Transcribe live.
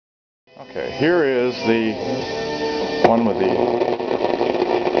Okay, here is the one with the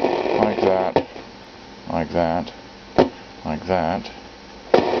like that, like that, like that,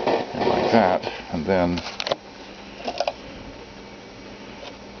 and like that, and then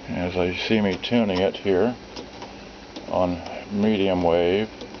as you see me tuning it here on medium wave.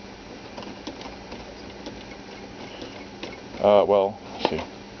 Well, let's see.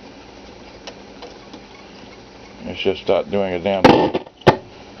 It's just not doing a damn thing.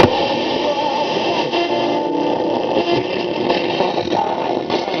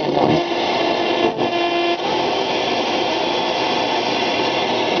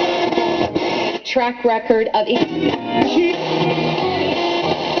 Track record of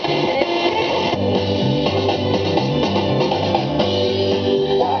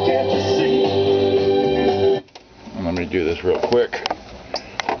let me do this real quick.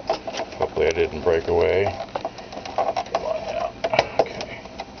 Hopefully I didn't break away. Come on now. Okay.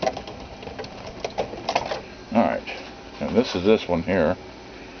 Alright. And this is this one here.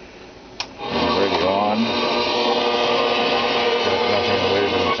 Radio on. Got nothing to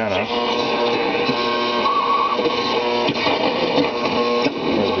wave antenna.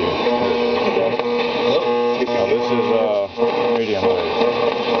 Now this is medium wave.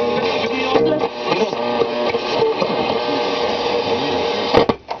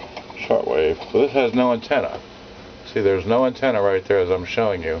 Shortwave, but this has no antenna. See, there's no antenna right there as I'm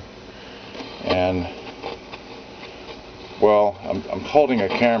showing you. And well, I'm holding a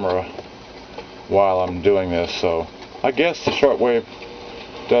camera while I'm doing this, so I guess the shortwave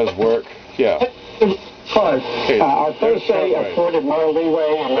does work. Yeah. Okay, our first study afforded more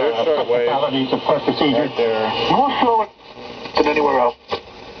leeway and possibilities of course procedure. Right there. More slower than anywhere else.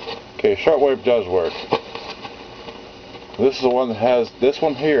 Okay, shortwave does work. This is the one that has this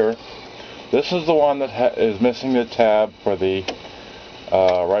one here. This is the one that is missing the tab for the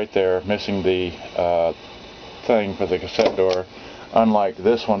right there, missing the thing for the cassette door. Unlike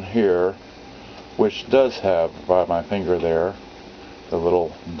this one here, which does have by my finger there the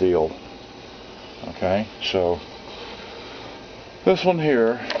little deal. Okay, so this one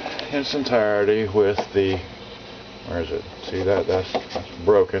here in its entirety with the, where is it? See that's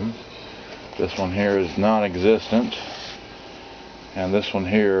broken. This one here is non-existent, and this one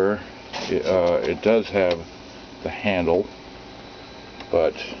here it does have the handle,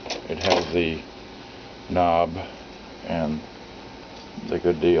 but it has the knob and the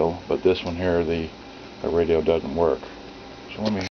good deal. But this one here, the radio doesn't work. So let me